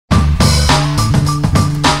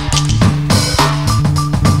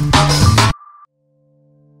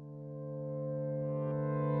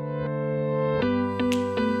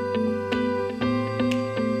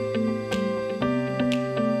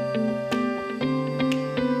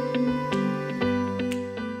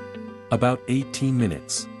About 18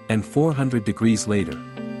 minutes, and 400 degrees later.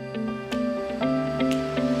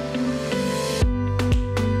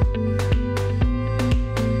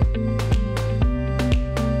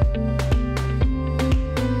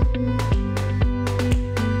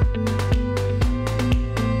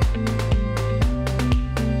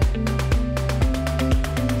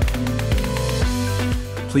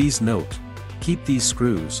 Please note, keep these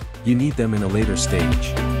screws, you need them in a later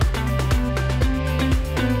stage.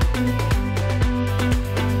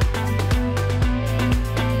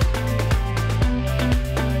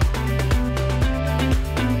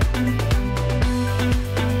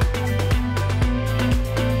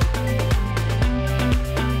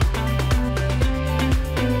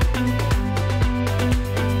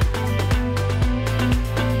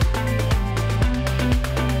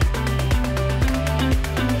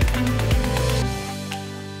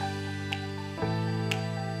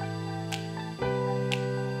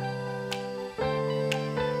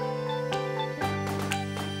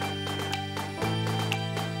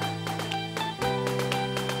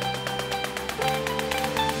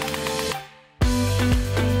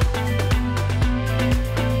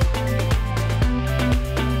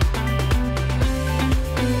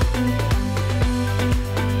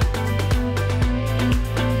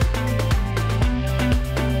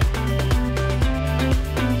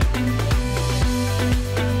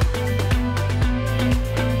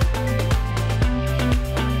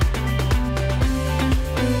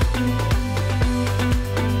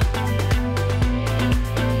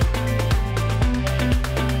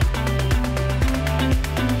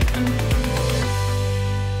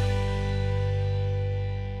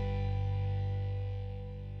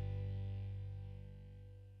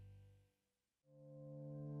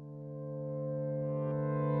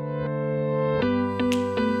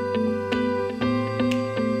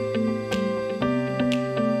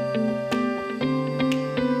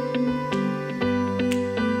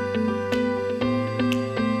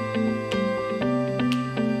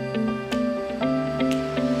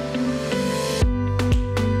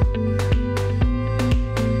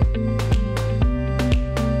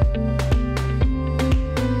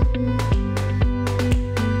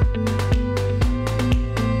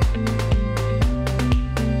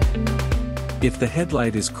 If the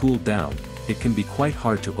headlight is cooled down, it can be quite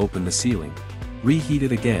hard to open the sealing. Reheat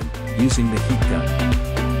it again, using the heat gun.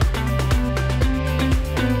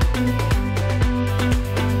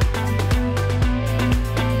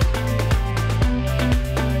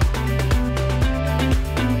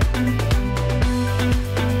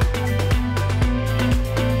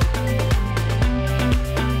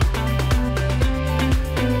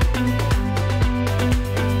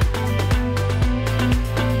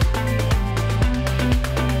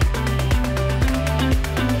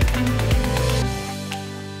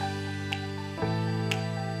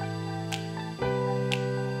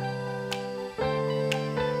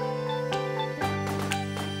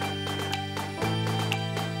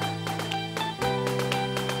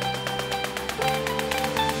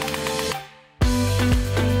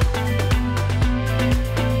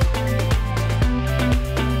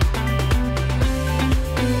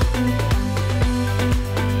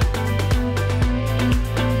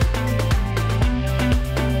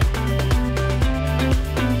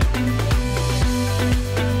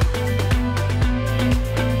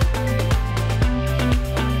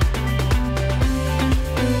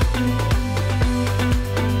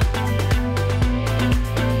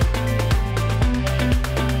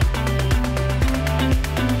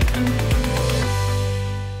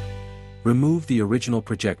 Remove the original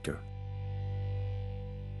projector.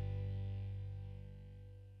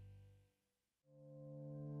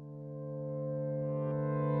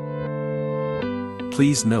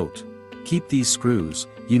 Please note, keep these screws,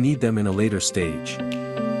 you need them in a later stage.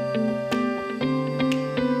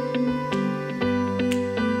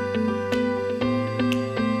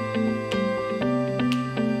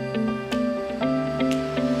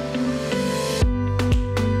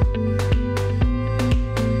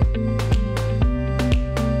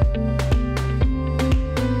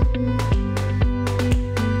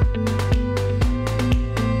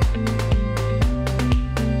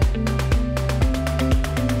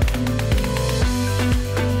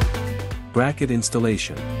 Bracket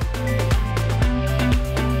installation.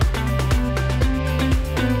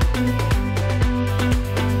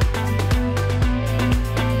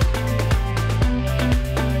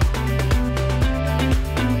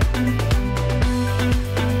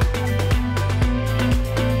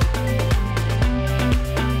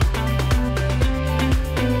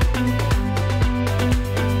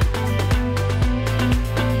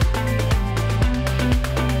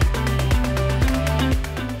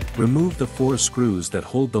 Remove the 4 screws that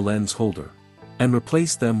hold the lens holder, and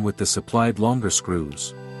replace them with the supplied longer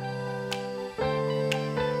screws.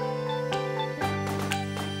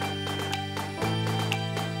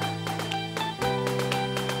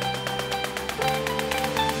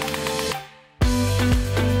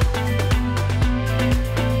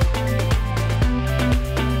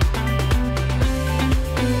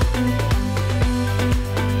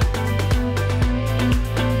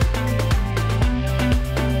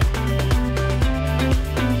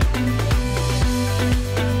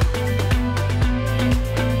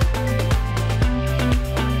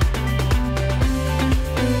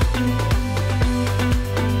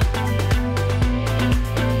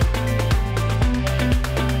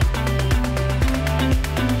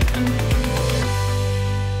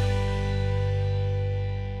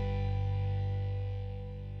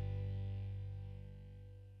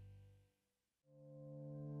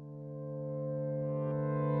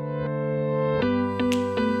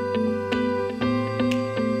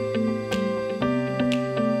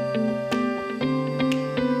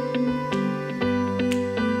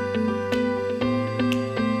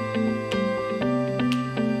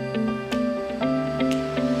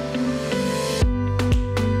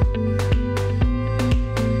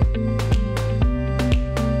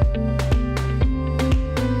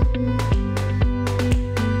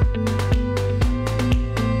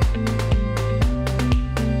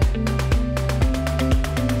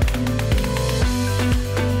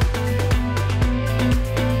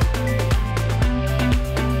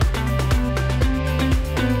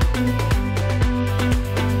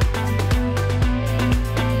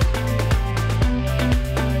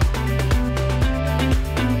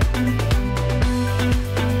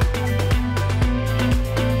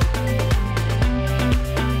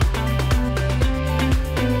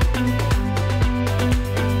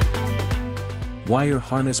 Wire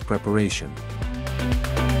harness preparation.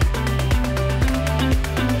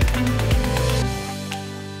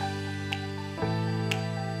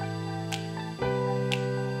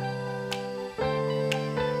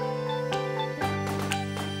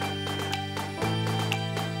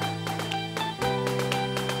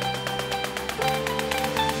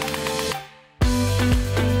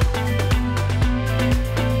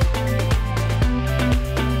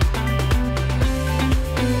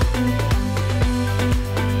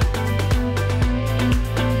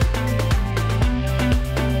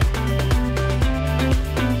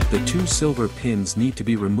 The 2 silver pins need to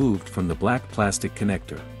be removed from the black plastic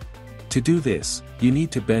connector. To do this, you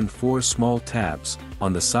need to bend 4 small tabs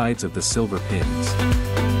on the sides of the silver pins.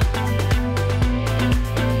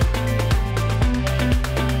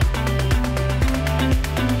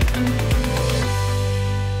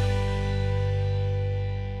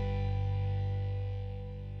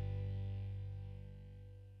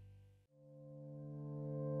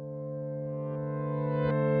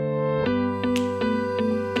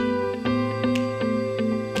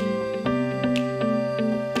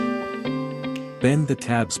 Bend the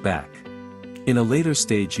tabs back. In a later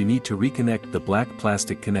stage you need to reconnect the black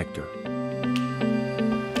plastic connector.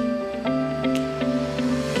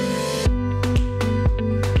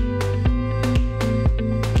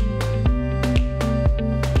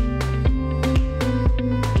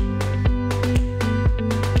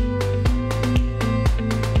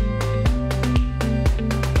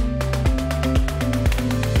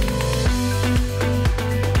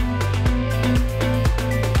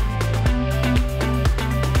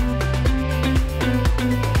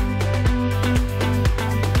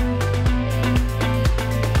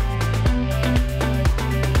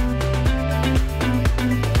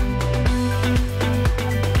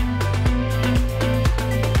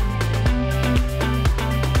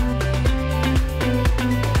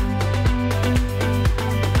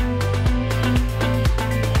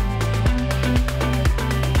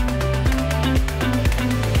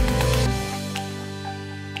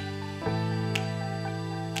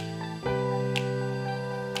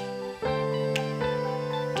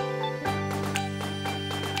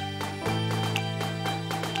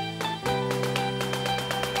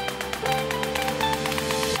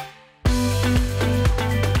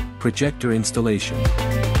 Projector installation.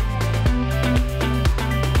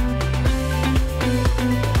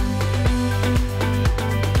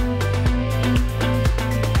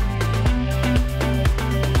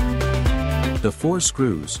 The 4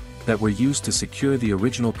 screws that were used to secure the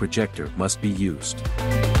original projector must be used.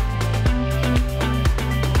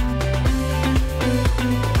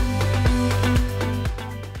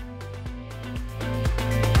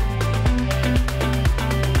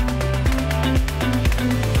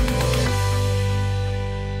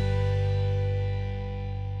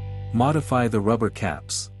 Modify the rubber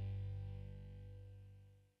caps.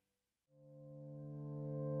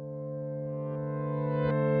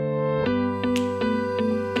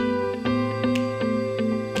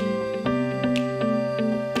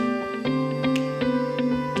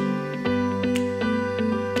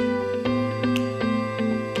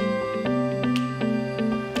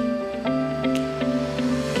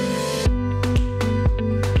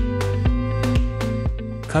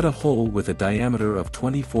 Cut a hole with a diameter of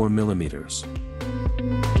 24 millimeters.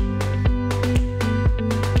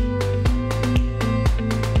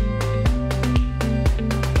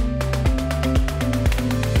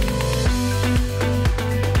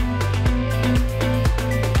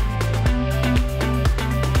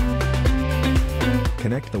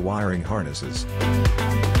 Connect the wiring harnesses.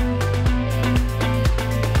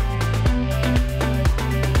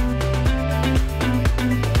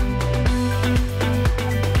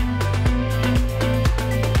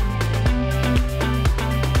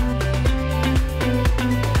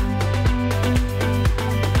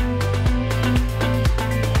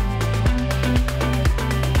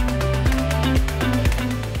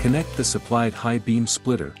 Connect the supplied high beam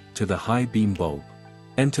splitter to the high beam bulb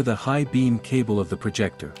and to the high beam cable of the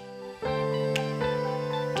projector.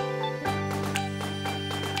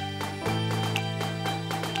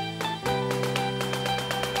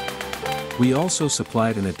 We also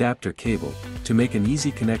supplied an adapter cable to make an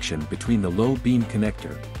easy connection between the low beam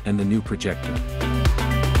connector and the new projector.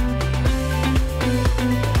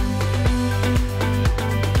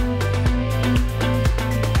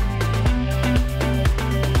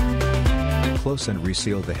 Close and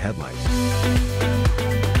reseal the headlight.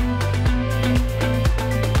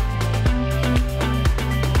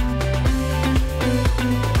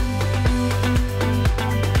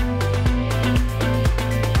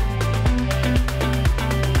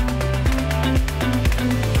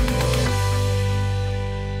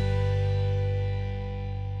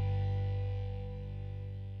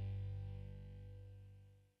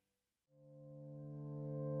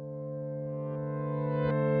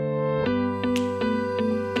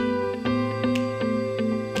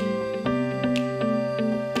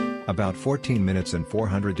 About 14 minutes and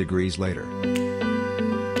 400 degrees later.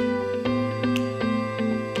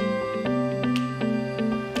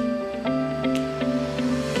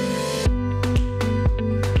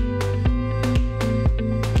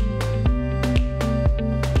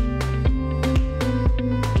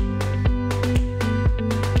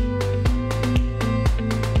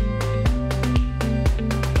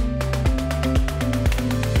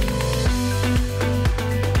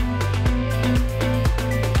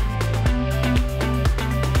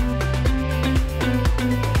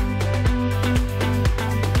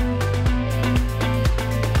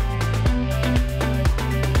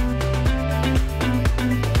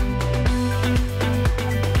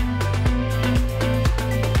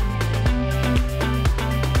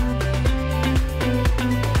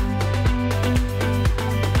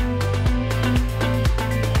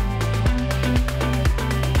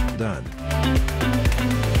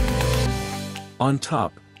 On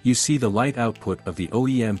top, you see the light output of the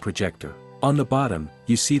OEM projector. On the bottom,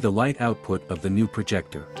 you see the light output of the new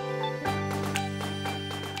projector.